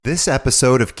This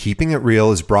episode of Keeping It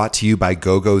Real is brought to you by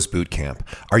GoGo's Bootcamp.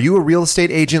 Are you a real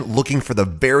estate agent looking for the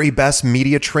very best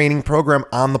media training program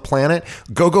on the planet?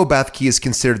 GoGo Bethke is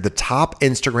considered the top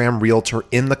Instagram realtor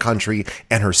in the country,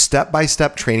 and her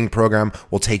step-by-step training program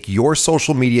will take your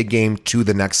social media game to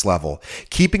the next level.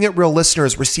 Keeping It Real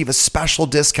listeners receive a special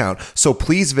discount, so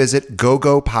please visit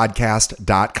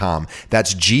gogopodcast.com.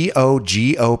 That's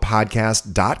GOGO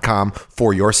podcast.com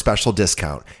for your special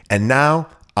discount. And now,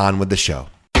 on with the show.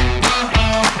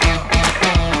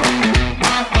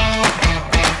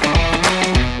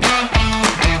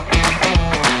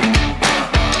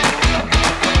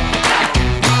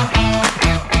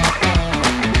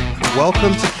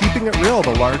 Welcome to Keeping It Real,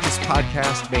 the largest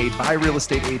podcast made by real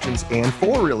estate agents and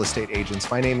for real estate agents.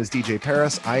 My name is DJ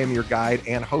Paris. I am your guide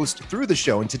and host through the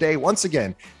show. And today, once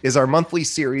again, is our monthly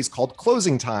series called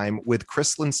Closing Time with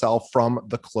Chris Linsell from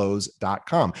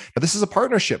theclose.com. Now, this is a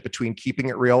partnership between Keeping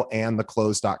It Real and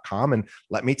theclose.com. And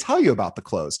let me tell you about The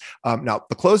Close. Now,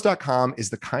 theclose.com is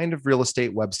the kind of real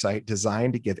estate website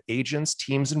designed to give agents,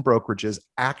 teams, and brokerages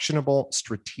actionable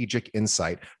strategic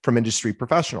insight from industry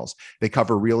professionals. They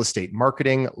cover real estate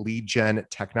marketing, lead gen,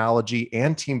 technology,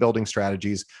 and team building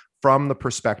strategies from the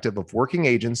perspective of working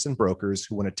agents and brokers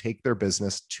who want to take their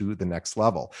business to the next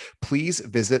level. Please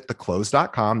visit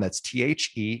theclose.com, that's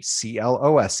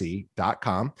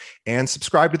THECLOSE.com, and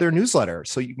subscribe to their newsletter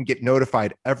so you can get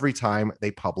notified every time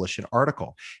they publish an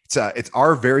article. It's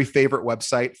our very favorite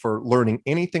website for learning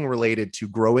anything related to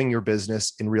growing your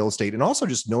business in real estate and also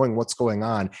just knowing what's going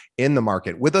on in the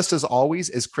market. With us, as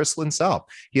always, is Chris Linsell.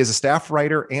 He is a staff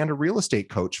writer and a real estate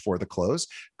coach for The Close.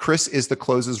 Chris is The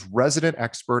Close's resident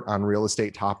expert on real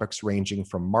estate topics ranging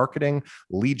from marketing,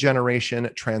 lead generation,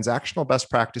 transactional best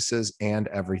practices, and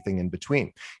everything in between.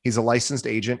 He's a licensed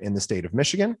agent in the state of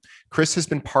Michigan. Chris has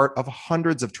been part of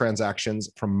hundreds of transactions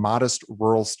from modest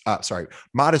rural starter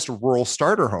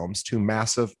homes to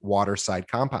massive waterside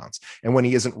compounds. And when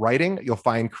he isn't writing, you'll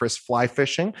find Chris fly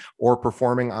fishing or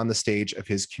performing on the stage of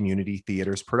his community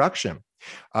theater's production.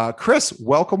 Chris,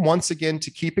 welcome once again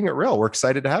to Keeping It Real. We're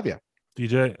excited to have you.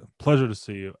 DJ, pleasure to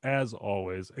see you. As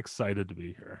always, excited to be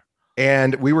here.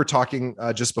 And we were talking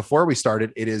just before we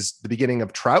started. It is the beginning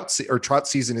of trout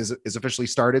season is officially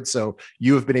started. So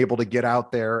you have been able to get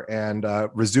out there and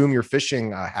resume your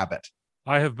fishing habit.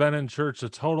 I have been in church a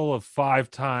total of 5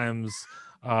 times.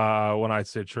 When I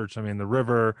say church, I mean the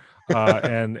river.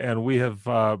 And we have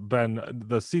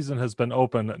the season has been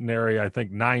open nary, I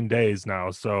think, 9 days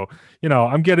now. So,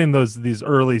 I'm getting these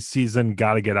early season,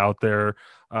 got to get out there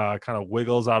kind of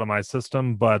wiggles out of my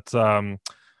system. But, I've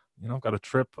got a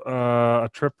trip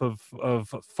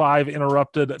of 5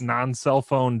 interrupted non-cell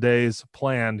phone days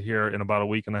planned here in about a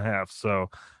week and a half. So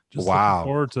just looking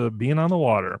forward to being on the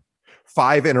water.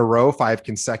 5 in a row, 5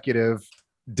 consecutive.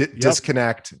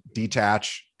 Disconnect,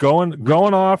 detach, getting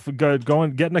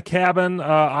a cabin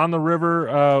on the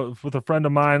river with a friend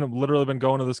of mine. I've literally been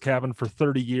going to this cabin for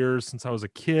 30 years since I was a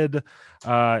kid,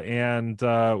 and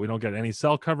we don't get any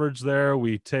cell coverage there.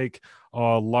 We take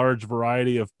a large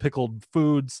variety of pickled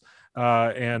foods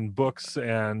and books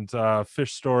and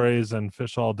fish stories and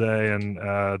fish all day and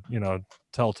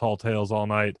tell tall tales all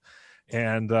night.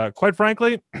 And quite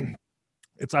frankly,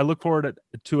 I look forward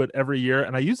to it every year,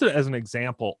 and I use it as an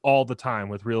example all the time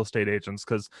with real estate agents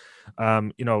because,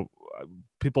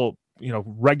 people,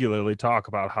 regularly talk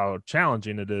about how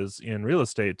challenging it is in real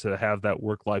estate to have that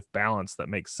work-life balance that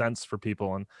makes sense for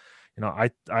people. And,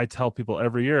 I tell people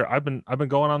every year I've been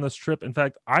going on this trip. In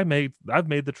fact, I've made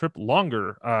the trip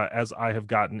longer as I have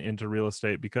gotten into real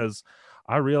estate because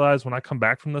I realize when I come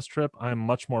back from this trip, I'm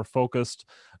much more focused,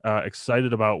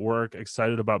 excited about work,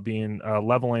 excited about being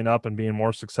leveling up and being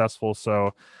more successful.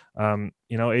 So,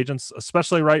 agents,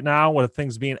 especially right now with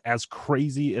things being as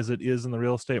crazy as it is in the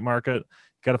real estate market,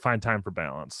 got to find time for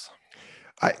balance.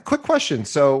 Quick question.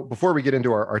 So before we get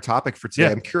into our topic for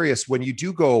today, I'm curious, when you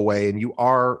do go away and you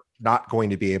are not going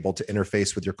to be able to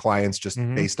interface with your clients just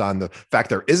based on the fact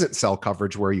there isn't cell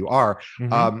coverage where you are,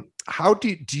 how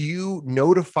do you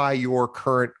notify your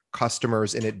current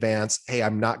customers in advance? Hey,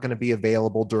 I'm not going to be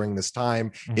available during this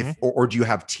time. Or do you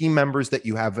have team members that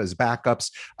you have as backups?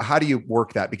 How do you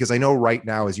work that? Because I know right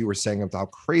now, as you were saying, about how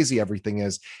crazy everything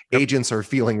is, agents are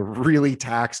feeling really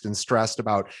taxed and stressed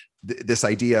about this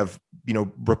idea of,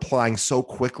 replying so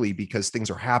quickly because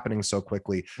things are happening so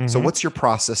quickly. So what's your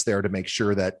process there to make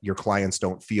sure that your clients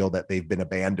don't feel that they've been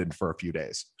abandoned for a few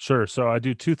days? Sure. So I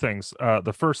do 2 things.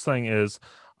 The first thing is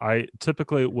I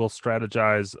typically will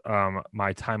strategize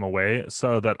my time away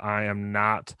so that I am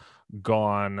not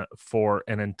gone for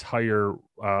an entire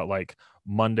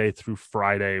Monday through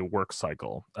Friday work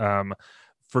cycle.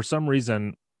 For some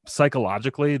reason,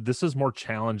 psychologically, this is more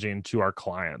challenging to our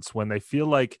clients when they feel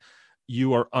like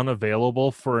you are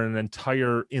unavailable for an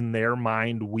entire, in their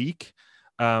mind, week.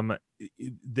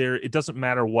 It doesn't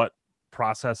matter what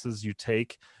processes you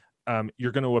take.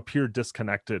 You're going to appear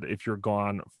disconnected if you're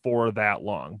gone for that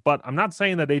long. But I'm not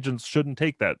saying that agents shouldn't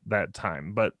take that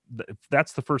time, but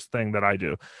that's the first thing that I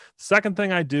do. Second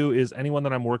thing I do is anyone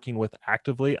that I'm working with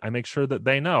actively, I make sure that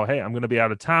they know, hey, I'm going to be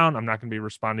out of town. I'm not going to be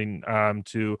responding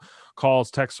to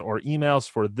calls, texts, or emails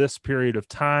for this period of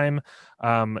time.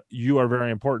 You are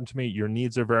very important to me. Your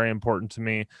needs are very important to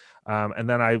me. And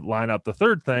then I line up the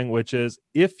third thing, which is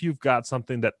if you've got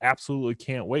something that absolutely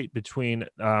can't wait between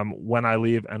when I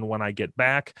leave and when I get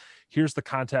back, here's the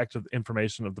contact of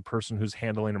information of the person who's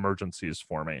handling emergencies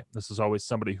for me. This is always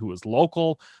somebody who is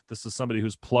local. This is somebody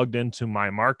who's plugged into my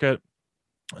market.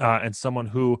 And someone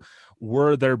who,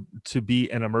 were there to be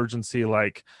an emergency,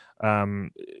 like,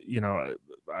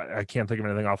 I can't think of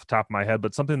anything off the top of my head,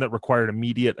 but something that required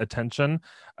immediate attention.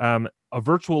 A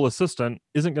virtual assistant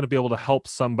isn't going to be able to help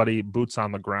somebody boots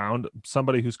on the ground.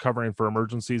 Somebody who's covering for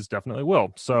emergencies definitely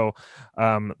will. So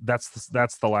that's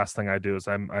the last thing I do is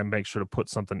I make sure to put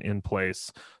something in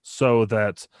place so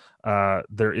that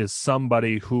there is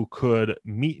somebody who could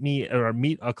meet me or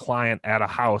meet a client at a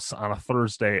house on a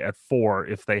Thursday at 4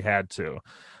 if they had to.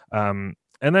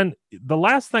 And then the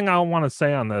last thing I want to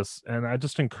say on this, and I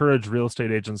just encourage real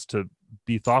estate agents to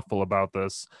be thoughtful about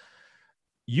this.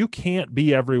 You can't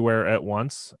be everywhere at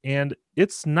once. And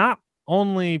it's not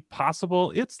only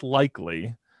possible, it's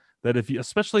likely that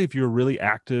especially if you're really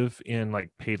active in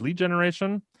like paid lead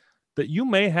generation, that you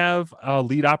may have a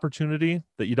lead opportunity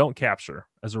that you don't capture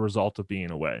as a result of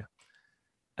being away.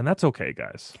 And that's okay,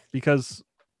 guys, because,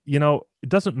 it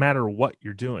doesn't matter what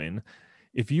you're doing.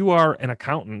 If you are an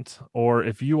accountant, or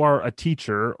if you are a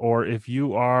teacher, or if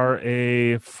you are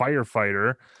a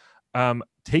firefighter,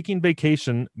 taking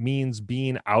vacation means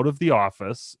being out of the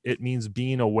office. It means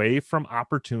being away from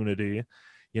opportunity.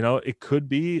 It could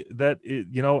be that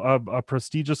a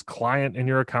prestigious client in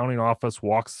your accounting office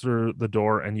walks through the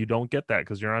door and you don't get that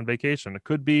because you're on vacation. It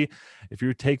could be, if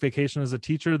you take vacation as a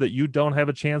teacher, that you don't have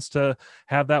a chance to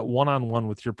have that one-on-one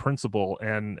with your principal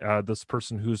and this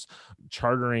person who's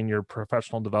chartering your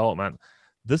professional development.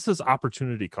 This is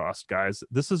opportunity cost, guys.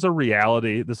 This is a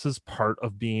reality. This is part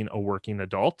of being a working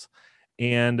adult.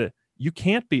 And you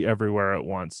can't be everywhere at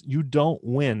once. You don't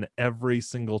win every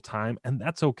single time. And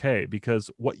that's okay, because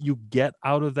what you get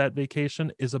out of that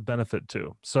vacation is a benefit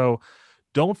too. So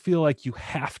don't feel like you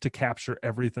have to capture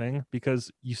everything,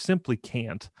 because you simply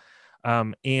can't.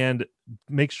 And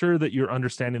make sure that you're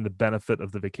understanding the benefit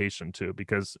of the vacation too,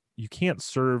 because you can't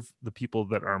serve the people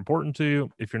that are important to you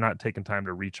if you're not taking time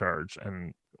to recharge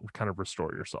and kind of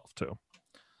restore yourself too.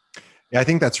 Yeah, I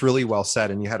think that's really well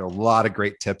said. And you had a lot of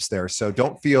great tips there. So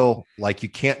don't feel like you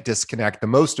can't disconnect. The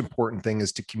most important thing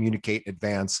is to communicate in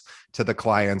advance to the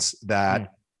clients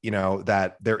that,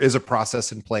 that there is a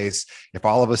process in place. If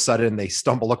all of a sudden they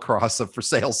stumble across a for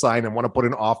sale sign and want to put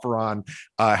an offer on,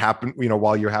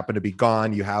 while you happen to be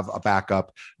gone, you have a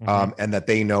backup, and that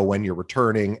they know when you're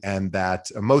returning, and that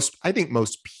I think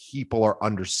most people are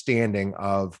understanding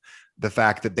of the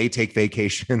fact that they take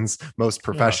vacations. Most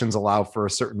professions allow for a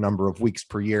certain number of weeks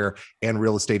per year, and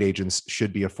real estate agents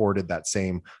should be afforded that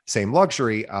same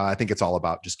luxury. I think it's all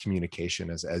about just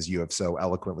communication, as you have so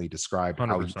eloquently described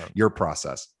 100%. how your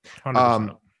process.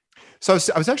 100%. So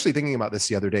I was actually thinking about this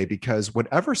the other day, because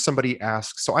whenever somebody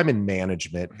asks, so I'm in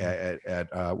management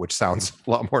at which sounds a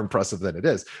lot more impressive than it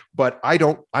is, but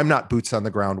I'm not boots on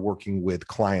the ground working with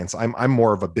clients. I'm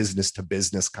more of a business to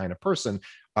business kind of person,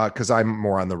 because I'm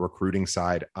more on the recruiting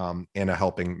side, and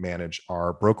helping manage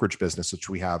our brokerage business, which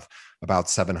we have about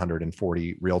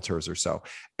 740 realtors or so.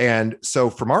 And so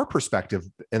from our perspective,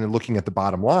 and looking at the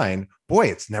bottom line, boy,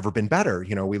 it's never been better.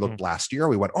 We looked last year,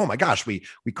 we went, oh my gosh, we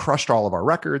crushed all of our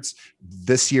records.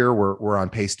 This year we're on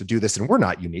pace to do this, and we're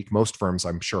not unique. Most firms,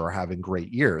 I'm sure, are having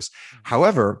great years.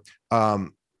 However,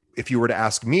 if you were to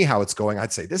ask me how it's going,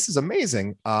 I'd say this is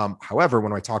amazing. However,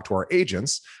 when I talk to our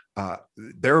agents,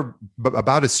 they're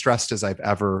about as stressed as I've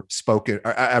ever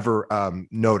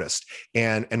noticed.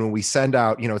 And when we send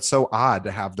out, it's so odd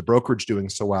to have the brokerage doing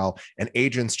so well and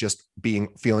agents just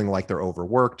feeling like they're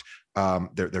overworked.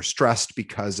 They're stressed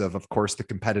because of course, the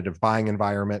competitive buying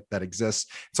environment that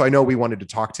exists. So I know we wanted to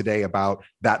talk today about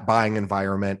that buying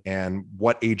environment and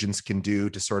what agents can do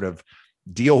to sort of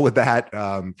deal with that.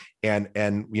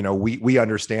 And we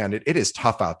understand it is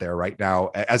tough out there right now.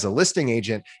 As a listing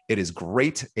agent, it is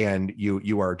great, and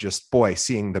you are just, boy,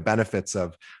 seeing the benefits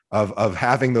of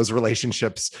having those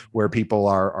relationships where people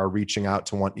are reaching out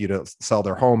to want you to sell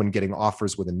their home and getting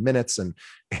offers within minutes,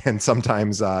 and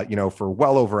sometimes for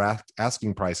well over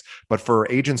asking price. But for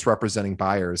agents representing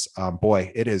buyers,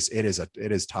 boy, it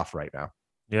is tough right now.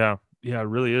 Yeah, yeah, it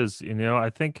really is. I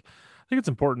think it's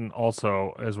important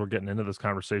also, as we're getting into this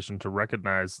conversation, to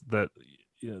recognize that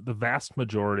the vast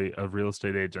majority of real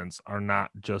estate agents are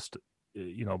not just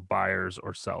buyers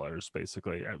or sellers.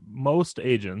 Basically, most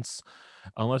agents,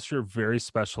 unless you're very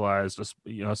specialized,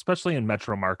 especially in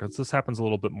metro markets, this happens a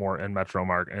little bit more in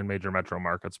major metro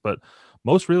markets, but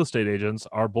most real estate agents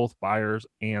are both buyers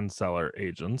and seller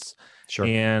agents. Sure.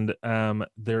 And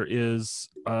there is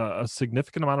a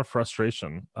significant amount of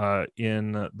frustration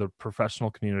in the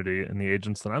professional community and the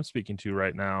agents that I'm speaking to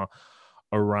right now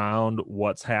around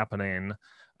what's happening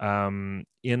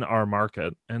in our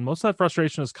market. And most of that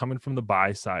frustration is coming from the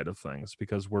buy side of things,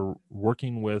 because we're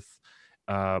working with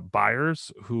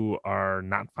buyers who are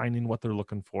not finding what they're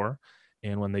looking for.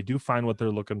 And when they do find what they're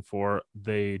looking for,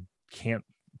 they can't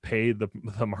pay the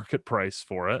market price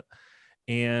for it.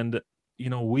 And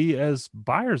we as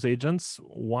buyers agents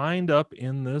wind up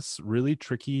in this really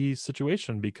tricky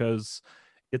situation, because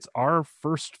it's our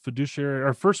first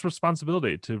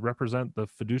responsibility to represent the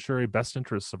fiduciary best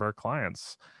interests of our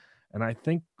clients. And I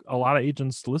think a lot of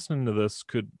agents listening to this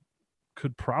could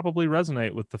probably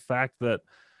resonate with the fact that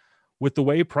with the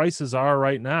way prices are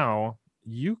right now,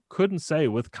 you couldn't say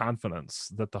with confidence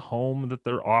that the home that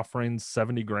they're offering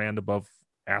 70 grand above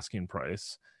asking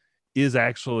price is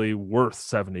actually worth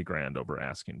 70 grand over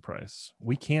asking price.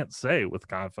 We can't say with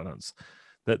confidence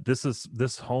that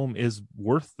this home is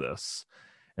worth this.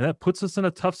 And that puts us in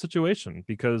a tough situation,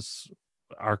 because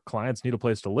our clients need a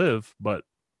place to live, but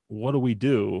what do we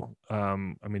do?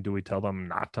 Do we tell them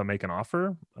not to make an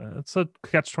offer? It's a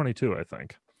catch-22, I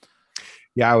think.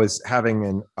 Yeah, I was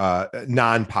having a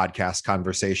non-podcast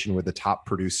conversation with a top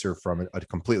producer from a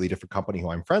completely different company who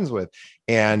I'm friends with,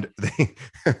 and they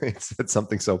said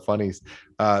something so funny.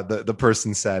 The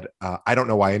person said, "I don't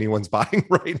know why anyone's buying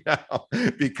right now,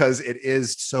 because it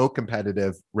is so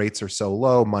competitive. Rates are so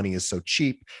low, money is so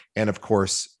cheap, and of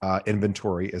course,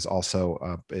 inventory is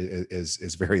also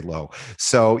is very low.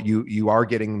 So you are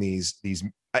getting these."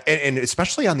 And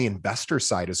especially on the investor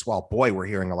side as well. Boy, we're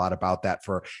hearing a lot about that.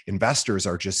 For investors,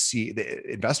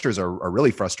 investors are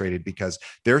really frustrated, because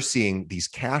they're seeing these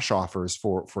cash offers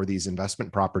for these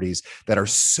investment properties that are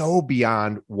so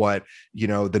beyond what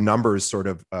the numbers sort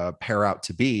of pair out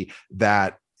to be,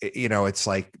 that it's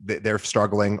like they're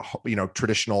struggling.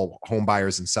 Traditional home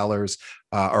buyers and sellers,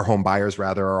 or home buyers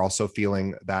rather, are also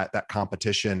feeling that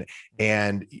competition.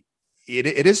 And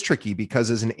it is tricky, because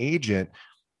as an agent,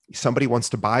 somebody wants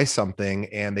to buy something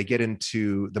and they get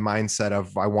into the mindset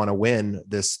of, I want to win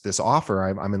this offer.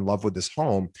 I'm in love with this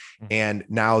home. And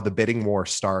now the bidding war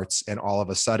starts. And all of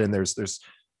a sudden there's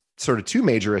sort of two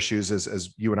major issues,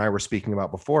 as you and I were speaking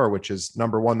about before, which is,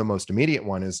 number one, the most immediate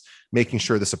one is making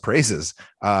sure this appraises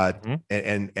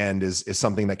and is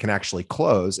something that can actually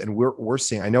close. And we're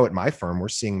seeing, I know at my firm, we're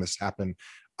seeing this happen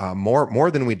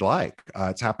more than we'd like.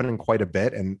 It's happening quite a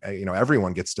bit, and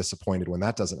everyone gets disappointed when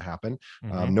that doesn't happen.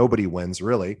 Nobody wins,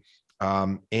 really.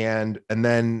 And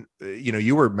then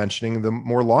you were mentioning the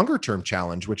more longer term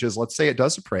challenge, which is, let's say it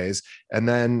does appraise, and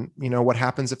then what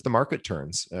happens if the market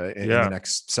turns in the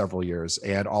next several years,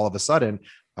 and all of a sudden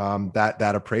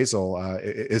that appraisal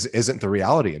isn't the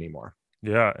reality anymore.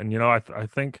 Yeah, and I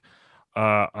think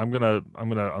I'm gonna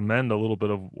amend a little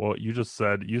bit of what you just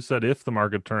said. You said if the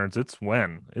market turns, it's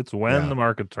when the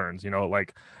market turns.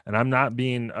 And I'm not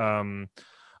being an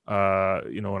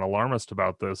alarmist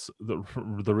about this.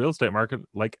 The real estate market,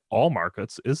 like all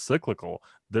markets, is cyclical.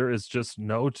 There is just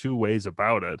no two ways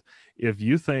about it. If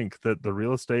you think that the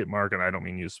real estate market, I don't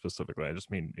mean you specifically, I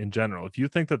just mean in general, if you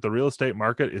think that the real estate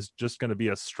market is just going to be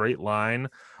a straight line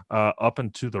up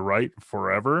and to the right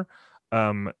forever,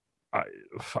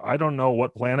 I don't know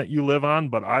what planet you live on,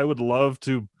 but I would love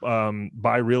to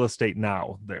buy real estate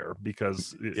now there,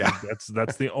 because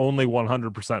that's the only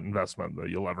 100% investment that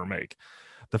you'll ever make.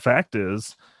 The fact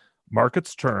is,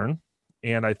 markets turn,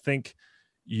 and I think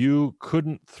you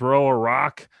couldn't throw a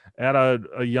rock at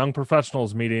a young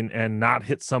professionals meeting and not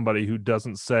hit somebody who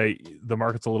doesn't say the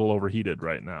market's a little overheated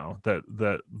right now,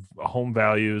 that home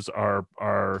values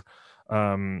are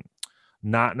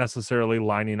not necessarily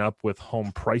lining up with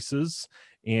home prices.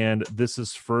 And this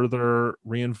is further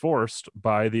reinforced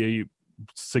by the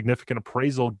significant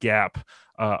appraisal gap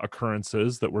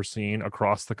occurrences that we're seeing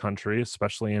across the country,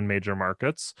 especially in major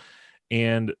markets.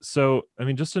 And so, I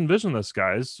mean, just envision this,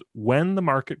 guys. When the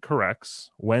market corrects,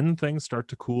 when things start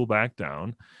to cool back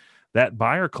down, that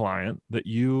buyer client that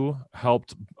you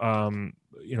helped,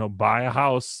 buy a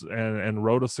house and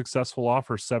wrote a successful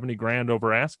offer, 70 grand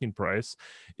over asking price,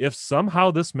 if somehow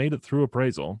this made it through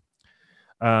appraisal,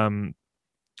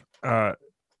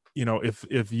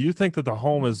 if you think that the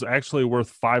home is actually worth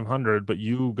 500, but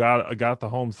you got the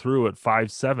home through at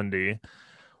 570,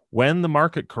 when the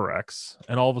market corrects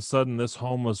and all of a sudden this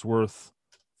home was worth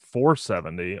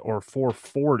 470 or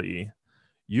 440,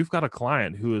 you've got a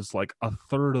client who is like a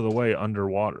third of the way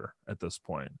underwater at this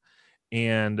point.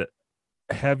 And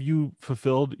have you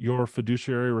fulfilled your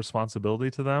fiduciary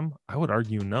responsibility to them? I would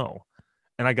argue no.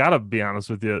 And I gotta be honest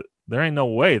with you, there ain't no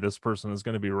way this person is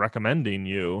going to be recommending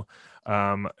you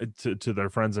to their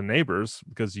friends and neighbors,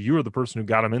 because you are the person who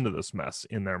got them into this mess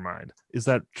in their mind. Is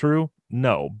that true?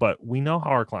 No, but we know how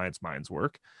our clients' minds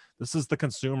work. This is the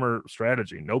consumer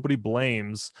strategy. Nobody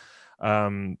blames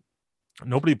themselves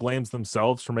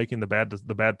for making the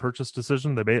bad purchase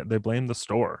decision. They blame the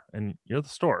store, and you're the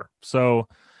store. So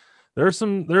there are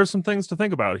some things to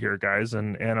think about here, guys.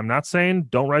 And I'm not saying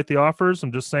don't write the offers.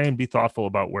 I'm just saying be thoughtful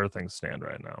about where things stand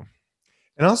right now.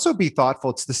 And also be thoughtful.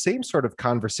 It's the same sort of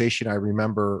conversation I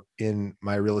remember in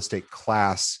my real estate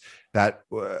class that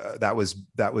was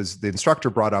the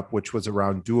instructor brought up, which was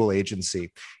around dual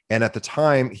agency. And at the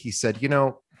time he said,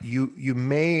 you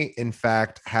may in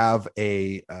fact have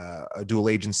a dual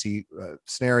agency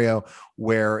scenario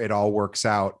where it all works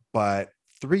out, but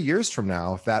 3 years from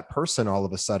now, if that person all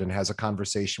of a sudden has a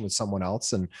conversation with someone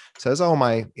else and says, "Oh,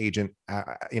 my agent,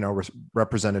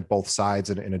 represented both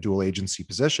sides in a dual agency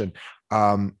position,"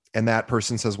 and that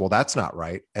person says, "Well, that's not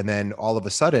right," and then all of a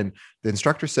sudden, the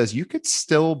instructor says, "You could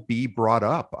still be brought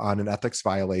up on an ethics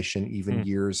violation even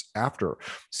years after."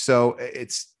 So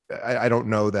I don't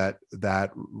know that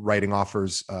writing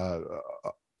offers,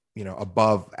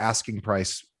 above asking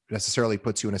price necessarily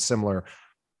puts you in a similar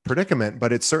predicament,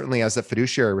 but it certainly has a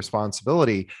fiduciary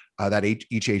responsibility that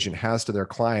each agent has to their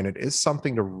client. It is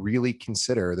something to really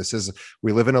consider.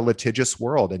 We live in a litigious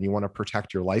world, and you want to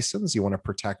protect your license, you want to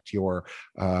protect your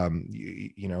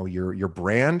your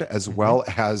brand as well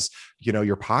as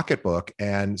your pocketbook.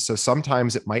 And so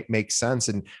sometimes it might make sense,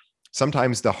 and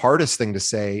sometimes the hardest thing to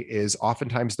say is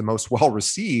oftentimes the most well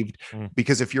received,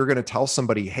 because if you're going to tell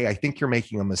somebody, "Hey, I think you're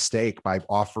making a mistake by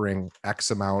offering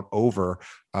X amount over,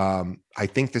 I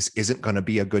think this isn't going to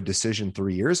be a good decision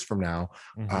 3 years from now."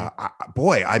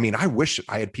 I wish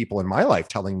I had people in my life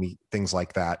telling me things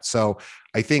like that. So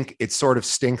I think it sort of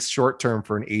stinks short term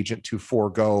for an agent to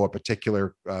forego a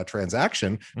particular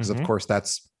transaction, because of course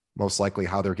that's most likely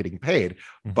how they're getting paid.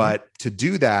 But to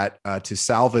do that, to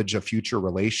salvage a future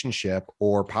relationship,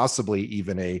 or possibly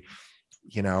even a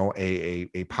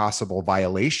possible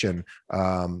violation,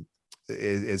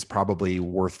 is probably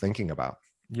worth thinking about.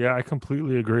 Yeah, I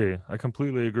completely agree.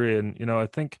 And, I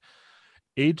think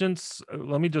agents,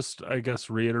 let me just, I guess,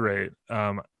 reiterate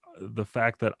the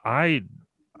fact that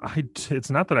it's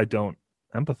not that I don't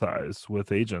empathize with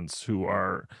agents who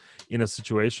are in a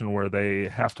situation where they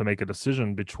have to make a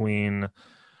decision between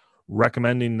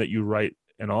recommending that you write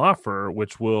an offer,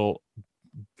 which will,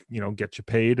 get you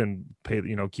paid and pay,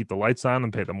 keep the lights on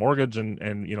and pay the mortgage and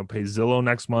pay Zillow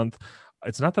next month.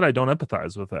 It's not that I don't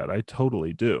empathize with that. I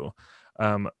totally do.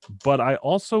 But I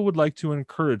also would like to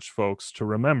encourage folks to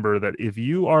remember that if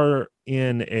you are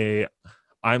in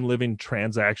I'm living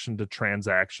transaction to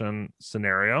transaction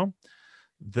scenario,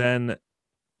 then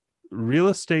real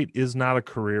estate is not a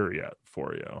career yet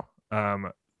for you.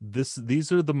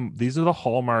 These are the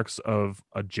hallmarks of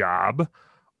a job,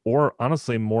 or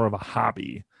honestly more of a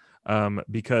hobby,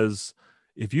 because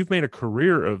if you've made a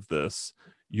career of this,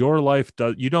 your life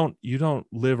you don't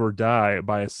live or die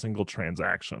by a single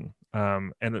transaction.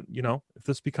 And if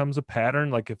this becomes a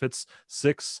pattern, like if it's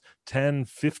 6, 10,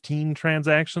 15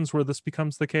 transactions where this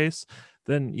becomes the case,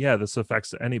 then yeah, this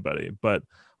affects anybody. But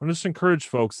I'm just encourage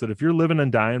folks that if you're living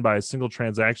and dying by a single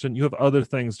transaction, you have other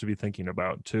things to be thinking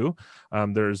about too.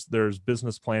 There's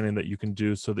business planning that you can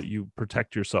do so that you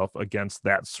protect yourself against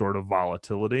that sort of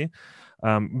volatility.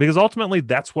 Because ultimately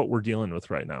that's what we're dealing with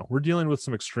right now. We're dealing with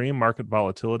some extreme market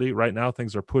volatility right now.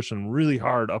 Things are pushing really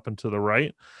hard up and to the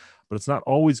right, but it's not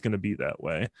always going to be that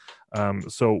way.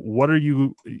 So what are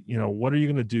you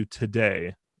going to do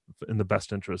today in the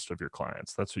best interest of your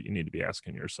clients? That's what you need to be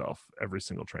asking yourself every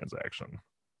single transaction.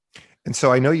 And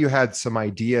so I know you had some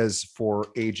ideas for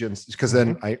agents, because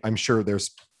then I'm sure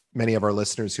there's many of our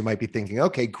listeners who might be thinking,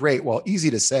 okay, great. Well, easy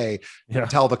to say, Yeah.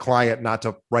 tell the client not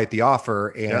to write the offer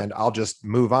and Yep. I'll just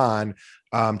move on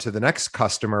to the next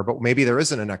customer, but maybe there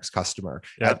isn't a next customer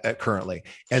Yep. at currently.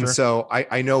 And Sure. so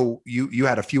I know you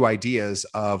had a few ideas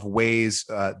of ways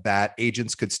that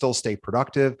agents could still stay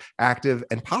productive, active,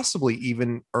 and possibly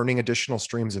even earning additional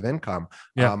streams of income.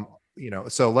 Yeah.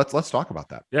 So let's talk about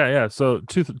that. Yeah. So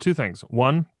two things.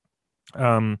 One,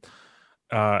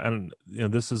 and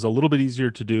this is a little bit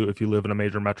easier to do if you live in a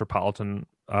major metropolitan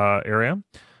area,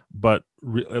 but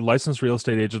licensed real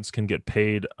estate agents can get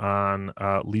paid on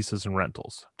leases and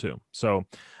rentals too. So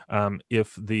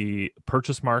if the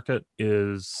purchase market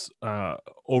is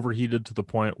overheated to the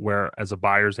point where, as a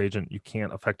buyer's agent, you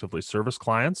can't effectively service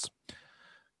clients,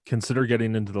 consider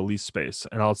getting into the lease space.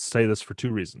 And I'll say this for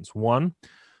two reasons. One,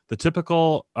 the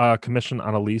typical commission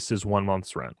on a lease is 1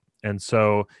 month's rent. And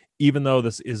so even though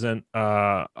this isn't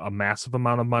a massive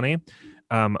amount of money,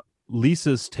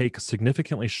 leases take a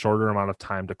significantly shorter amount of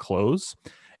time to close.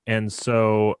 And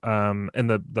so, and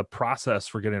the process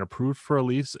for getting approved for a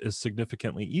lease is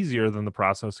significantly easier than the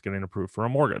process getting approved for a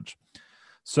mortgage.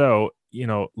 So,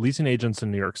 leasing agents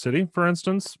in New York City, for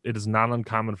instance, it is not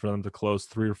uncommon for them to close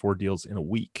 3 or 4 deals in a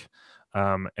week.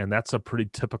 And that's a pretty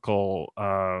typical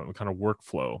kind of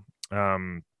workflow.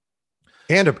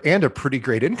 And a pretty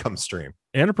great income stream.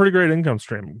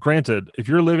 Granted, if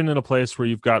you're living in a place where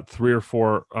you've got 3 or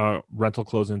 4 rental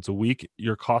closings a week,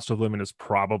 your cost of living is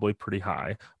probably pretty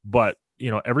high. But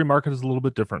every market is a little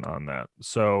bit different on that.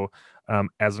 So,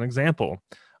 as an example,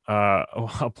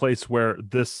 a place where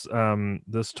this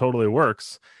totally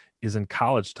works is in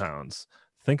college towns.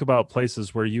 Think about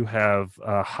places where you have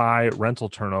high rental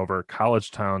turnover.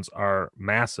 College towns are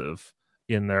massive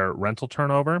in their rental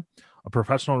turnover. A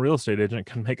professional real estate agent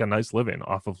can make a nice living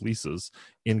off of leases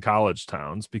in college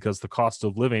towns because the cost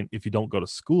of living, if you don't go to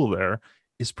school there,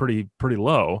 is pretty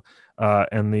low,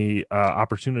 and the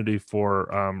opportunity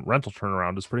for rental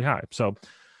turnaround is pretty high. So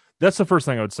that's the first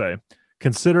thing I would say.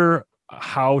 Consider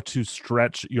how to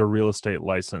stretch your real estate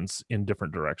license in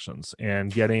different directions,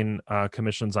 and getting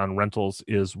commissions on rentals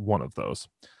is one of those.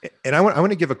 And I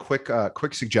want to give a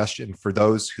quick suggestion for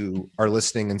those who are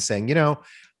listening and saying,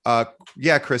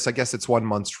 yeah, Chris, I guess it's 1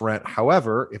 month's rent.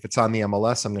 However, if it's on the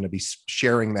MLS, I'm going to be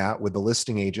sharing that with the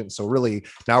listing agent. So really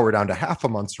now we're down to half a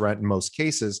month's rent in most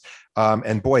cases.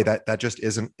 And boy, that just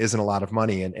isn't a lot of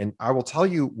money. And I will tell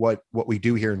you what we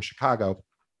do here in Chicago,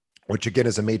 which again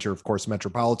is a major, of course,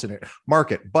 metropolitan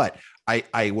market. But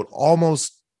I would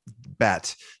almost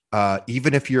bet,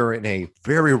 even if you're in a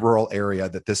very rural area,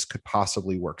 that this could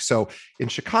possibly work. So in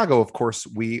Chicago, of course,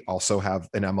 we also have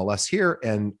an MLS here,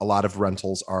 and a lot of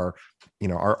rentals are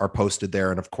posted there.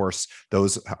 And of course,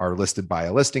 those are listed by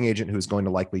a listing agent who's going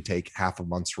to likely take half a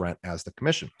month's rent as the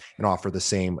commission and offer the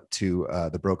same to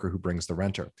the broker who brings the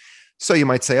renter. So you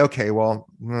might say, okay, well,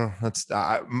 that's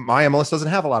my MLS doesn't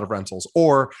have a lot of rentals,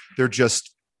 or they're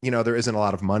just, there isn't a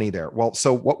lot of money there. Well,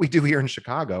 so what we do here in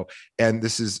Chicago, and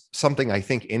this is something I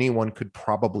think anyone could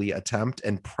probably attempt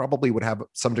and probably would have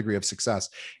some degree of success,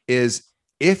 is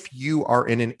if you are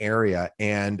in an area,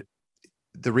 and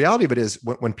the reality of it is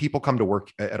when people come to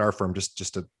work at our firm,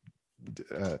 just to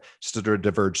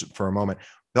diverge for a moment,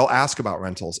 they'll ask about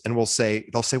rentals, and they'll say,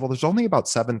 well, there's only about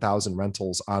 7,000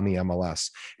 rentals on the MLS.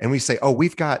 And we say, oh,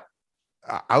 we've got,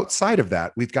 outside of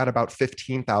that, we've got about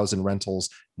 15,000 rentals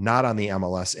not on the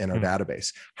MLS in our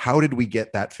database. How did we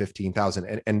get that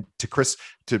 15,000? And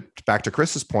back to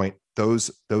Chris's point,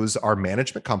 those are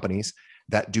management companies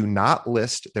that do not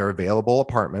list their available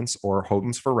apartments or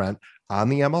homes for rent on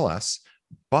the MLS,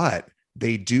 but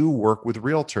they do work with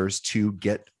realtors to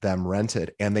get them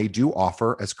rented. And they do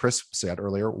offer, as Chris said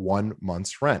earlier, 1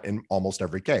 month's rent in almost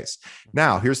every case.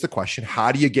 Now, here's the question.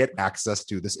 How do you get access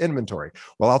to this inventory?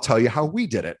 Well, I'll tell you how we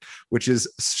did it, which is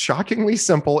shockingly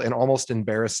simple and almost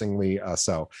embarrassingly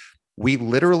so. We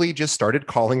literally just started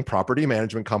calling property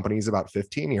management companies about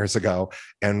 15 years ago.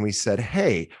 And we said,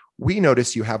 hey, we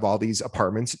notice you have all these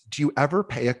apartments. Do you ever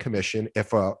pay a commission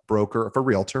if a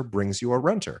realtor brings you a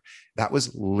renter? That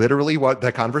was literally what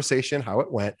the conversation, how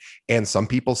it went. And some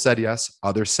people said yes,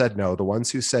 others said no. The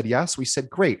ones who said yes, we said,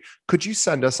 great. Could you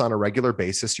send us on a regular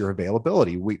basis your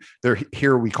availability? We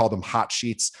call them hot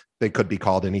sheets. They could be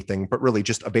called anything, but really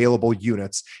just available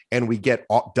units. And we get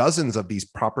dozens of these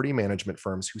property management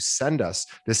firms who send us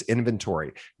this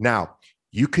inventory. Now,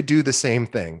 you could do the same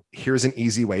thing. Here's an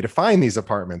easy way to find these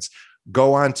apartments.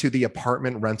 go onto the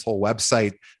apartment rental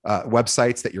websites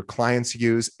that your clients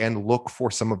use and look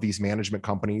for some of these management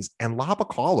companies and lob a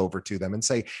call over to them and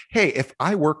say, hey, if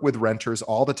I work with renters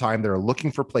all the time, they're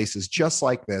looking for places just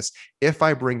like this. If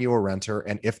I bring you a renter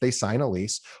and if they sign a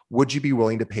lease, would you be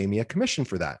willing to pay me a commission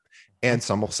for that? And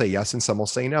some will say yes and some will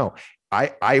say no.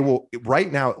 I will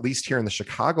right now, at least here in the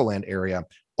Chicagoland area,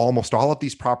 almost all of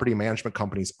these property management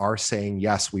companies are saying,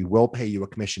 yes, we will pay you a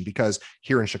commission, because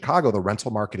here in Chicago, the rental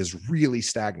market is really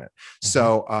stagnant.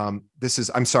 So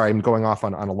I'm sorry, I'm going off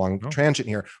on a long tangent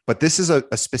here, but this is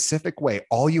a specific way.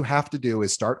 All you have to do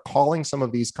is start calling some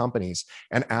of these companies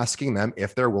and asking them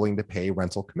if they're willing to pay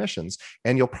rental commissions.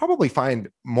 And you'll probably find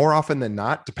more often than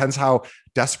not, depends how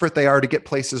desperate they are to get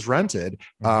places rented.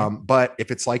 But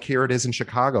if it's like here it is in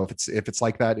Chicago, if it's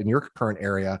like that in your current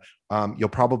area, you'll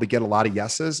probably get a lot of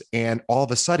yeses. And all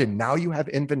of a sudden, now you have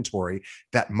inventory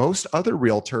that most other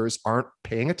realtors aren't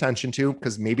paying attention to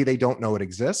because maybe they don't know it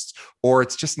exists, or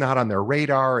it's just not on their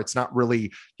radar. It's not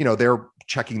really, they're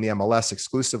checking the MLS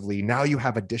exclusively. Now you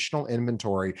have additional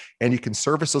inventory and you can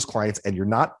service those clients, and you're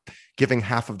not giving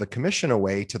half of the commission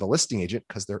away to the listing agent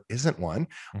because there isn't one.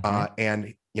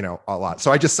 And a lot.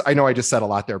 So I know I just said a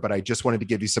lot there, but I just wanted to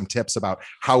give you some tips about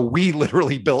how we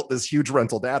literally built this huge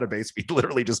rental database. We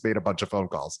literally just made a bunch of phone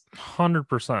calls.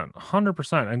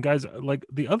 100%. And guys, like,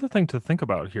 the other thing to think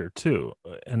about here too,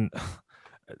 and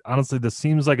honestly, this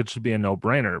seems like it should be a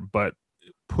no-brainer, but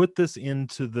put this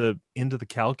into the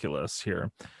calculus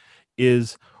here,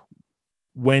 is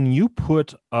when you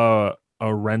put a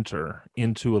renter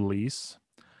into a lease,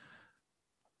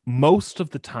 most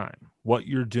of the time what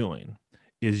you're doing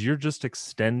is you're just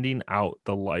extending out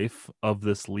the life of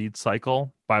this lead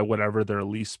cycle by whatever their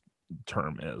lease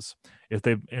term is. If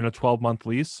they've in a 12-month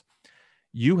lease,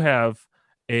 you have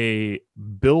a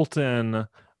built-in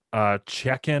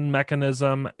check-in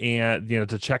mechanism, and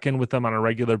to check in with them on a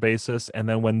regular basis. And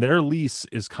then when their lease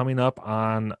is coming up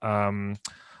on an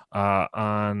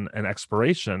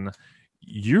expiration,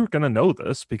 you're going to know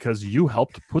this because you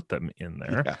helped put them in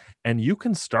there, and you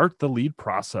can start the lead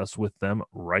process with them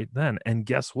right then. And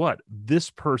guess what? This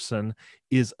person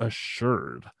is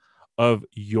assured of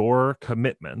your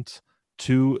commitment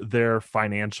to their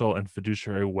financial and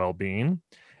fiduciary well-being.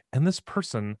 And this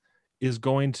person is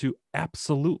going to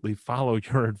absolutely follow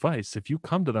your advice. If you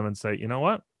come to them and say, you know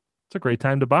what? It's a great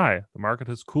time to buy. The market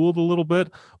has cooled a little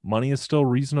bit. Money is still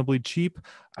reasonably cheap.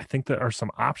 I think there are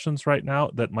some options right now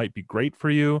that might be great for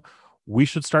you. We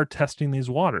should start testing these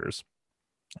waters.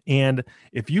 And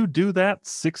if you do that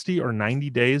 60 or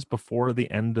 90 days before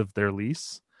the end of their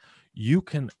lease, you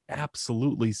can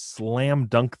absolutely slam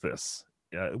dunk this.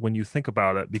 When you think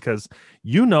about it, because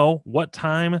what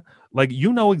time,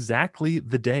 exactly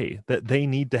the day that they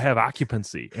need to have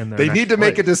occupancy in their they need to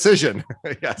make a decision.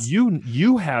 Yes.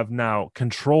 You have now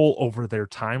control over their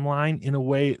timeline in a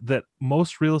way that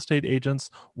most real estate agents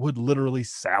would literally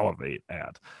salivate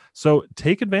at. So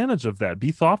take advantage of that.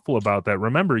 Be thoughtful about that.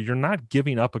 Remember, you're not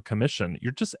giving up a commission.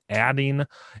 You're just adding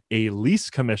a lease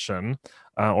commission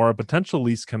or a potential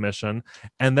lease commission,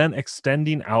 and then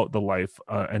extending out the life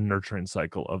and nurturing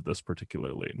cycle of this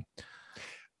particular lead.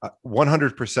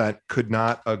 100% could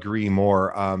not agree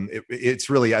more. It's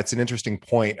an interesting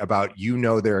point about,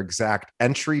 their exact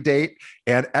entry date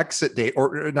and exit date,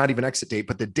 or not even exit date,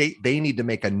 but the date they need to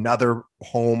make another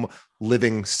home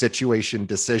living situation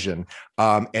decision.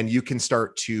 And you can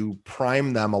start to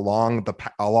prime them along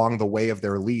the way of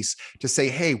their lease to say,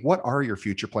 hey, what are your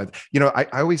future plans? I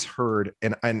always heard,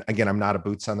 and again, I'm not a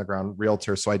boots on the ground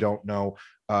realtor, so I don't know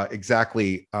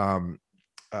exactly,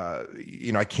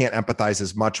 I can't empathize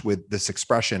as much with this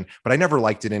expression, but I never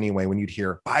liked it anyway. When you'd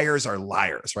hear buyers are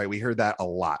liars, right? We heard that a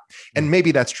lot, and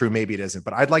maybe that's true, maybe it isn't.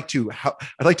 But I'd like to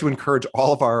encourage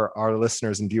all of our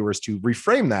listeners and viewers to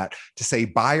reframe that to say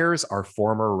buyers are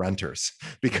former renters,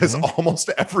 because almost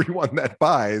everyone that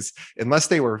buys, unless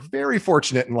they were very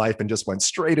fortunate in life and just went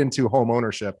straight into home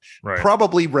ownership,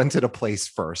 probably rented a place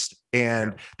first,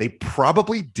 and they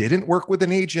probably didn't work with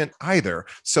an agent either.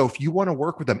 So if you want to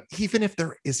work with them, even if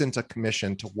there isn't a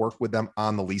commission, to work with them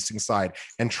on the leasing side.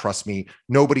 And trust me,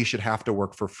 nobody should have to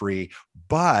work for free.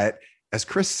 But as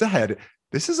Chris said,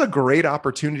 this is a great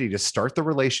opportunity to start the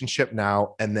relationship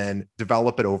now and then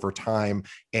develop it over time,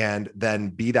 and then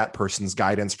be that person's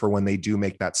guidance for when they do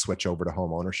make that switch over to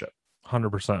home ownership.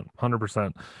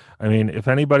 100%. I mean, if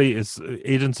anybody is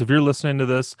agents, if you're listening to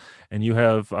this and you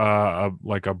have a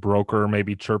broker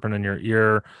maybe chirping in your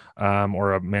ear,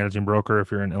 or a managing broker, if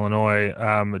you're in Illinois,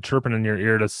 chirping in your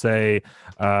ear to say,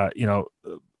 real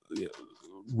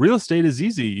estate is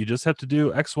easy. You just have to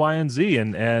do X, Y, and Z,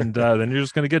 and then you're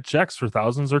just going to get checks for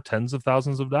thousands or tens of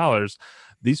thousands of dollars.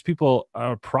 These people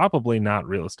are probably not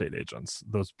real estate agents.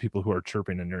 Those people who are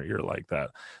chirping in your ear like that.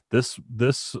 This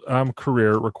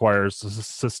career requires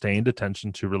sustained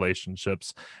attention to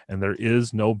relationships, and there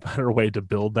is no better way to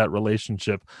build that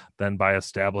relationship than by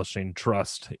establishing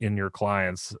trust in your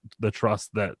clients, the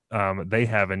trust that they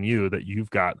have in you, that you've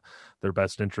got their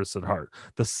best interests at heart.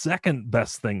 The second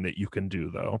best thing that you can do,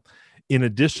 though, in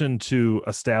addition to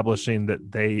establishing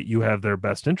that you have their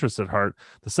best interests at heart,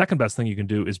 the second best thing you can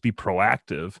do is be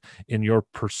proactive in your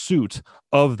pursuit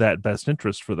of that best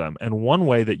interest for them. And one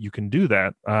way that you can do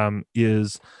that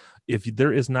is, if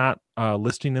there is not a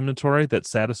listing inventory that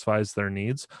satisfies their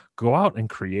needs, go out and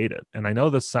create it. And I know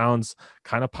this sounds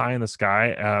kind of pie in the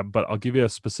sky, but I'll give you a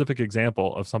specific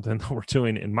example of something that we're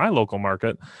doing in my local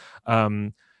market.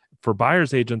 For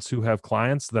buyer's agents who have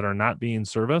clients that are not being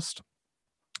serviced,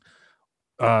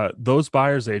 those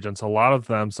buyer's agents, a lot of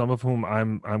them, some of whom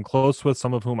I'm close with,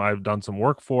 some of whom I've done some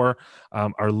work for,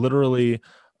 are literally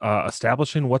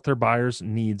establishing what their buyers'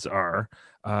 needs are,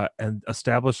 and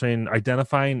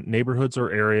identifying neighborhoods or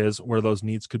areas where those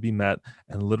needs could be met,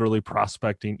 and literally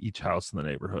prospecting each house in the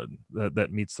neighborhood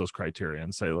that meets those criteria,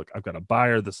 and say, look, I've got a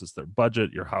buyer, this is their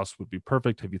budget, your house would be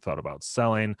perfect, have you thought about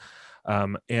selling?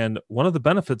 And one of the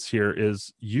benefits here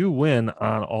is you win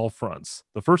on all fronts.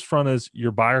 The first front is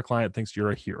your buyer client thinks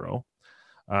you're a hero.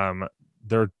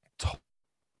 They're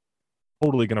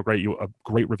totally going to write you a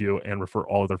great review and refer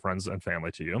all of their friends and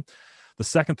family to you. The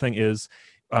second thing is,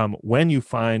 when you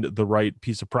find the right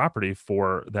piece of property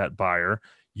for that buyer,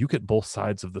 you get both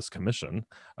sides of this commission.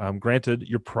 Granted,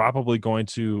 you're probably going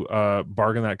to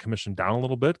bargain that commission down a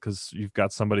little bit because you've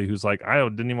got somebody who's like, I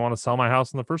didn't even want to sell my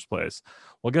house in the first place.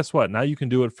 Well, guess what? Now you can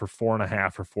do it for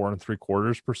 4.5% or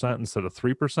 4.75% instead of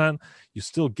 3%. You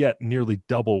still get nearly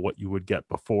double what you would get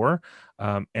before,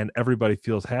 and everybody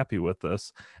feels happy with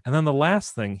this. And then the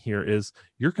last thing here is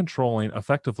you're controlling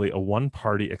effectively a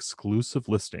one-party exclusive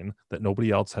listing that nobody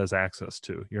else has access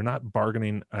to. You're not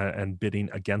bargaining and bidding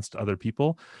against other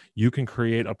people. You can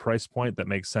create a price point that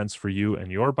makes sense for you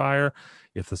and your buyer.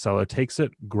 If the seller takes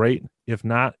it, great. If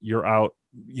not, you're out.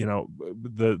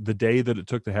 The day that it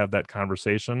took to have that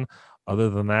conversation. Other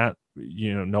than that,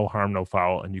 no harm, no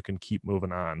foul, and you can keep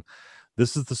moving on.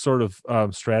 This is the sort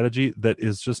of strategy that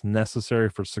is just necessary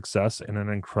for success in an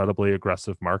incredibly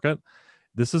aggressive market.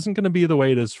 This isn't going to be the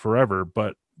way it is forever,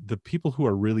 but the people who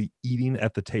are really eating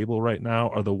at the table right now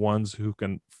are the ones who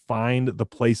can find the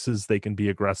places they can be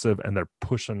aggressive, and they're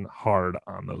pushing hard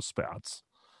on those spots.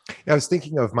 I was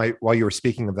thinking of while you were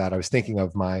speaking of that, I was thinking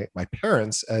of my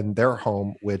parents and their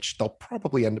home, which they'll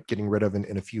probably end up getting rid of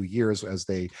in a few years as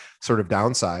they sort of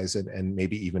downsize and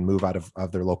maybe even move out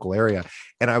of their local area.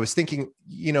 And I was thinking,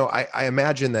 I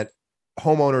imagine that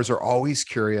homeowners are always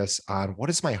curious on what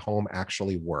is my home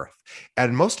actually worth?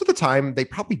 And most of the time, they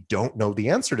probably don't know the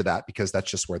answer to that because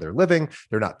that's just where they're living.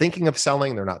 They're not thinking of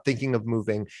selling. They're not thinking of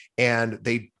moving. And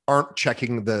they aren't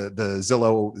checking the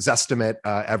Zillow Zestimate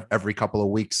every couple of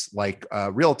weeks like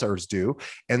realtors do.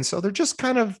 And so they're just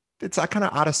it's kind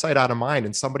of out of sight, out of mind.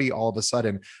 And somebody all of a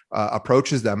sudden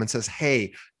approaches them and says,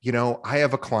 hey, I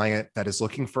have a client that is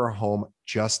looking for a home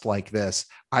just like this.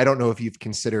 I don't know if you've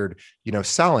considered,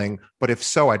 selling, but if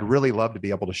so, I'd really love to be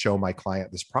able to show my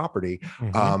client this property.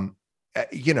 Mm-hmm.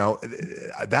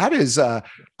 That is,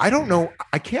 I don't know.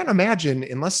 I can't imagine,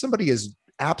 unless somebody is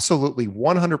absolutely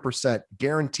 100%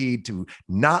 guaranteed to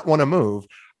not want to move,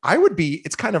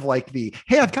 it's kind of like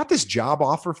hey, I've got this job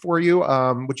offer for you.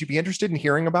 Would you be interested in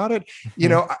hearing about it?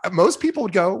 Most people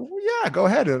would go, yeah, go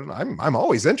ahead. And I'm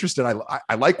always interested.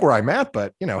 I like where I'm at,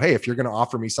 but hey, if you're going to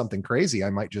offer me something crazy,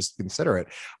 I might just consider it.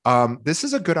 This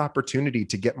is a good opportunity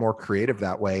to get more creative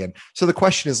that way. And so the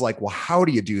question is like, well, how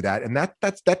do you do that? And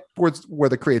that's where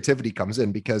the creativity comes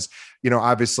in, because,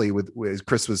 obviously with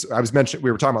Chris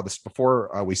we were talking about this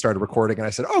before we started recording, and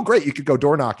I said, oh, great, you could go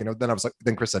door knocking.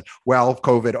 Then Chris said, well,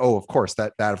 COVID. Oh, of course,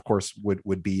 that of course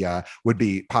would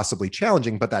be possibly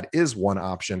challenging, but that is one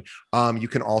option. You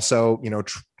can also,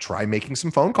 try making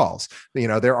some phone calls.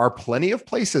 There are plenty of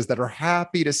places that are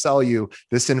happy to sell you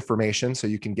this information, so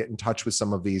you can get in touch with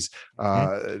some of these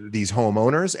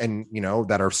homeowners, and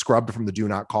that are scrubbed from the do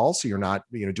not call, so you're not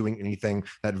doing anything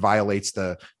that violates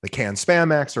the CAN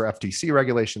Spam Acts or FTC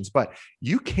regulations. But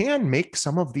you can make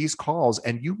some of these calls,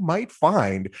 and you might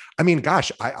find. I mean,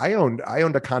 gosh, I owned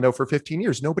a condo for 15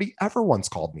 years. Nobody ever once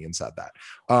called me and said that,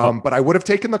 but I would have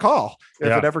taken the call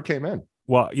if it ever came in.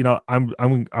 Well, I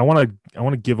want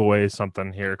to give away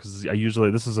something here because I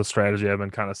usually this is a strategy I've been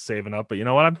kind of saving up. But you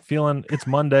know what? I'm feeling it's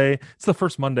Monday. It's the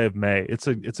first Monday of May. It's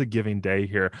a giving day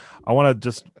here. I want to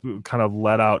just kind of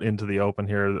let out into the open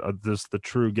here this the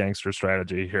true gangster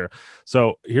strategy here.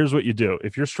 So here's what you do.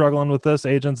 If you're struggling with this,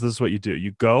 agents, this is what you do.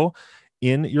 You go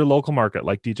in your local market,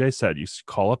 like DJ said, you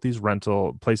call up these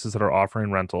rental places that are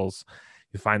offering rentals.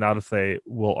 You find out if they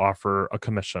will offer a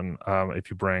commission if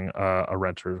you bring a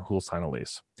renter who will sign a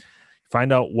lease.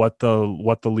 Find out what the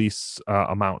lease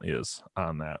amount is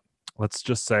on that. Let's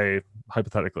just say,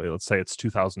 hypothetically, let's say it's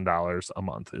 $2,000 a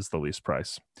month is the lease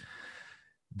price.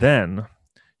 Then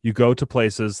you go to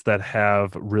places that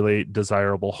have really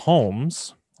desirable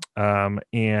homes,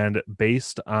 and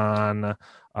based on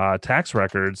tax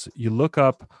records, you look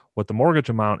up what the mortgage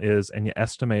amount is and you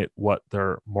estimate what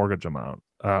their mortgage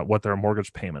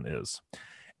payment is.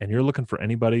 And you're looking for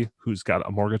anybody who's got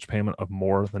a mortgage payment of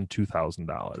more than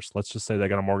 $2,000. Let's just say they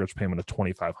got a mortgage payment of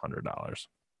 $2,500.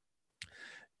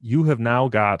 You have now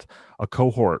got a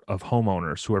cohort of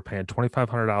homeowners who are paying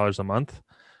 $2,500 a month.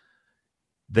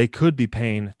 They could be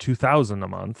paying $2,000 a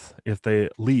month if they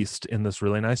leased in this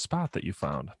really nice spot that you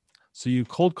found. So you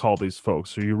cold call these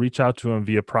folks, or you reach out to them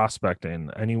via prospecting,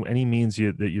 any means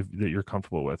that you're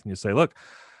comfortable with, and you say, look,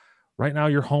 right now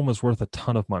your home is worth a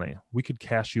ton of money. We could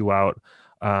cash you out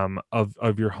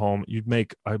of your home. You'd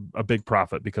make a big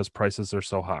profit because prices are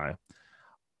so high.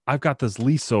 I've got this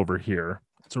lease over here.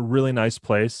 It's a really nice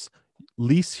place.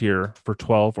 Lease here for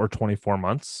 12 or 24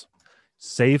 months.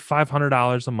 Save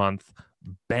 $500 a month.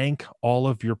 Bank all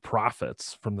of your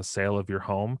profits from the sale of your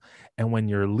home. And when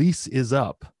your lease is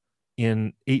up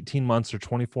in 18 months or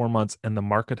 24 months and the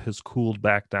market has cooled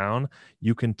back down,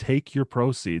 you can take your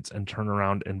proceeds and turn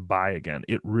around and buy again.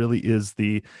 It really is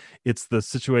it's the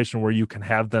situation where you can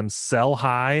have them sell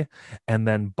high and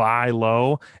then buy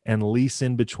low and lease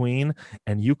in between,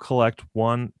 and you collect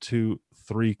 1, 2,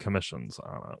 3 commissions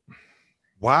on it.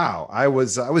 Wow, I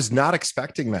was not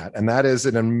expecting that, and that is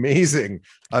an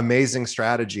amazing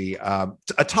strategy. A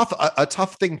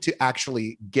tough thing to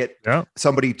actually get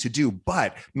somebody to do,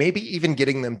 but maybe even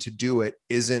getting them to do it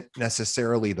isn't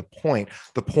necessarily the point.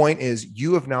 The point is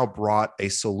you have now brought a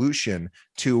solution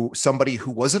to somebody who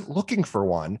wasn't looking for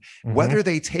one. Whether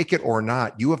they take it or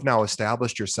not, you have now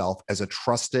established yourself as a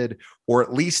trusted, or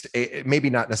at least maybe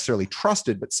not necessarily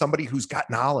trusted, but somebody who's got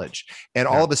knowledge. And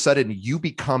all of a sudden you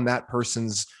become that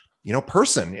person's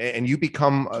person, and you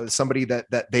become somebody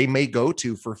that they may go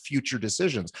to for future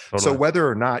decisions. Totally. So whether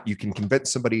or not you can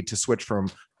convince somebody to switch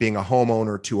from being a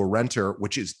homeowner to a renter,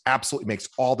 which is absolutely makes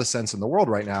all the sense in the world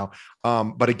right now.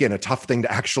 But again, a tough thing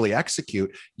to actually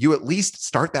execute, you at least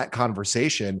start that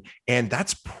conversation. And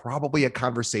that's probably a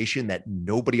conversation that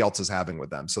nobody else is having with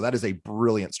them. So that is a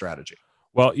brilliant strategy.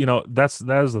 Well,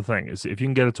 that is the thing, is if you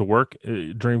can get it to work,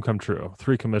 dream come true.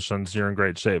 3 commissions, you're in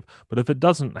great shape. But if it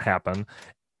doesn't happen,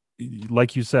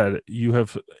 like you said, you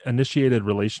have initiated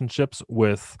relationships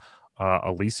with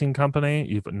a leasing company,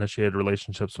 you've initiated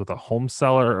relationships with a home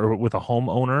seller or with a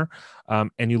homeowner,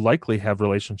 and you likely have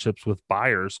relationships with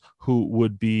buyers who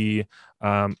would be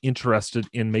interested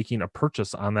in making a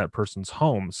purchase on that person's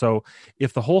home. So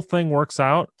if the whole thing works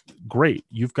out, great.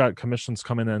 You've got commissions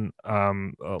coming in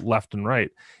left and right.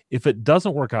 If it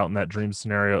doesn't work out in that dream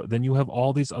scenario, then you have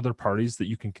all these other parties that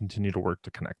you can continue to work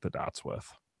to connect the dots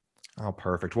with. Oh,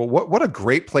 perfect. Well, what a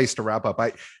great place to wrap up.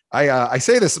 I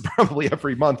say this probably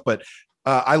every month, but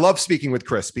I love speaking with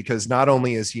Chris because not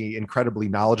only is he incredibly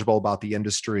knowledgeable about the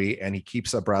industry and he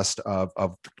keeps abreast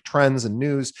of trends and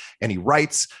news, and he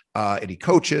writes and he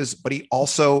coaches, but he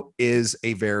also is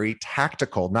a very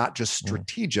tactical, not just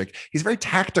strategic. He's a very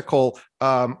tactical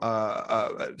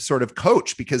sort of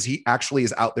coach, because he actually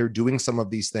is out there doing some of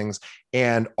these things.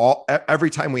 And every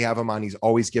time we have him on, he's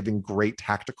always giving great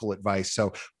tactical advice.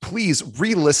 So please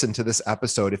re-listen to this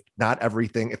episode if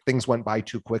things went by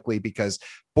too quickly, because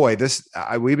boy,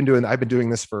 I've been doing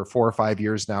this for 4 or 5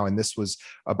 years now, and this was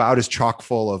about as chock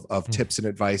full of tips and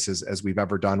advice as we've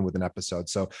ever done with an episode.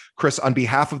 So Chris, on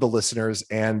behalf of the listeners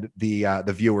and the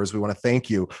viewers, we want to thank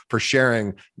you for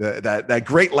sharing that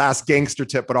great last gangster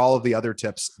tip, but all of the other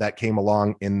tips that came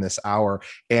along in this hour.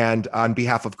 And on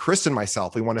behalf of Chris and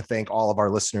myself, we want to thank all of our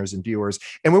listeners and viewers.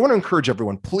 And we want to encourage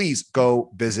everyone, please go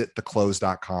visit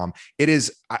theclose.com. It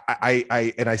is,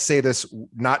 I say this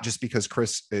not just because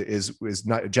Chris is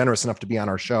not generous enough to be on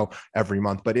our show every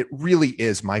month, but it really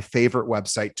is my favorite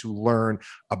website to learn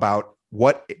about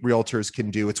what realtors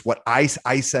can do. It's what I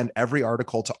send every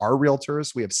article to our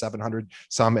realtors. We have 700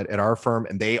 some at our firm,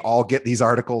 and they all get these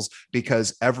articles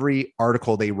because every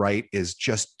article they write is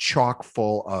just chock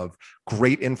full of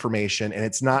great information. And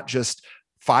it's not just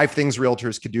 5 things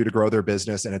realtors could do to grow their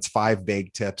business. And it's 5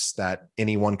 vague tips that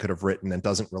anyone could have written and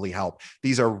doesn't really help.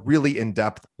 These are really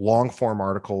in-depth, long-form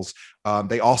articles.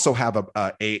 They also have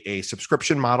a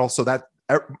subscription model, so that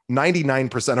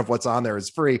 99% of what's on there is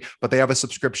free, but they have a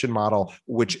subscription model,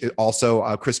 which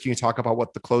also, Chris, can you talk about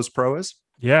what the Close Pro is?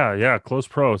 Yeah. Close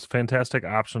Pro is a fantastic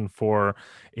option for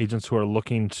agents who are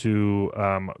looking to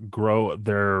grow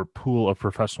their pool of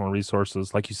professional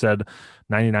resources. Like you said,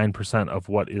 99% of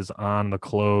what is on the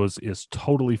Close is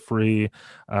totally free.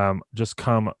 Just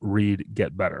come, read,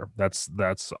 get better.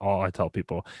 That's all I tell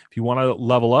people. If you want to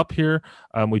level up here,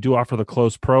 we do offer the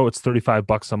Close Pro. It's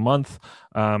 $35 a month.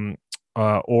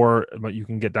 But you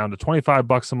can get down to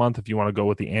 $25 a month if you want to go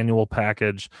with the annual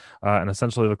package. And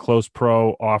essentially, the Close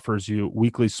Pro offers you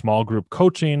weekly small group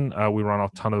coaching. We run a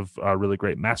ton of really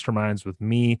great masterminds with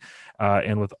me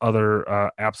and with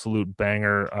other absolute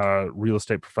banger real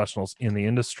estate professionals in the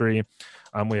industry.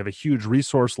 We have a huge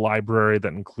resource library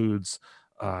that includes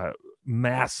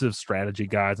massive strategy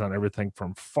guides on everything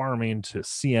from farming to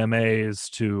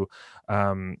CMAs to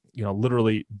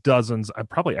literally dozens,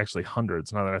 probably actually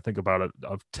hundreds now that I think about it,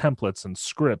 of templates and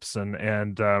scripts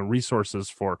and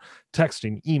resources for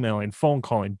texting, emailing, phone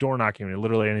calling, door knocking,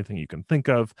 literally anything you can think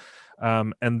of.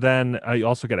 And then you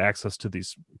also get access to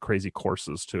these crazy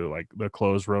courses too. Like the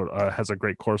Close has a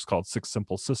great course called 6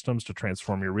 Simple Systems to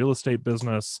Transform Your Real Estate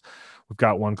Business. We've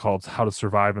got one called How to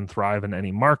Survive and Thrive in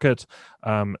Any Market.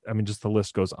 Just the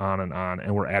list goes on,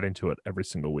 and we're adding to it every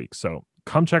single week. So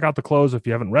come check out the Close if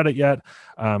you haven't read it yet.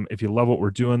 If you love what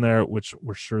we're doing there, which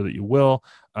we're sure that you will,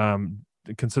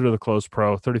 consider the Close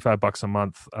Pro. $35 a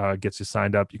month gets you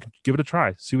signed up. You can give it a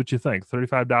try, see what you think.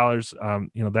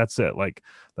 $35, that's it. Like,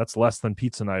 that's less than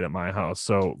pizza night at my house.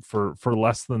 So for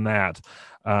less than that,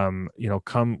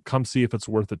 come see if it's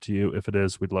worth it to you. If it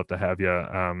is, we'd love to have you.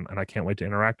 And I can't wait to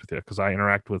interact with you, because I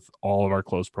interact with all of our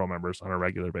Close Pro members on a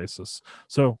regular basis.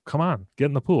 So come on, get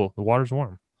in the pool. The water's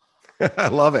warm. I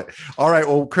love it. All right.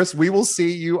 Well, Chris, we will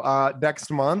see you next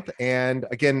month. And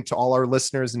again, to all our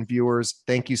listeners and viewers,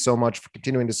 thank you so much for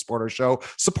continuing to support our show.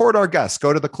 Support our guests.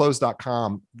 Go to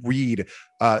theclose.com, read,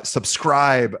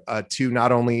 subscribe to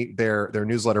not only their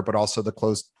newsletter, but also the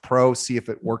Close Pro. See if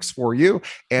it works for you.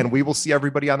 And we will see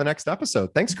everybody on the next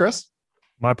episode. Thanks, Chris.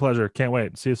 My pleasure. Can't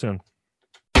wait. See you soon.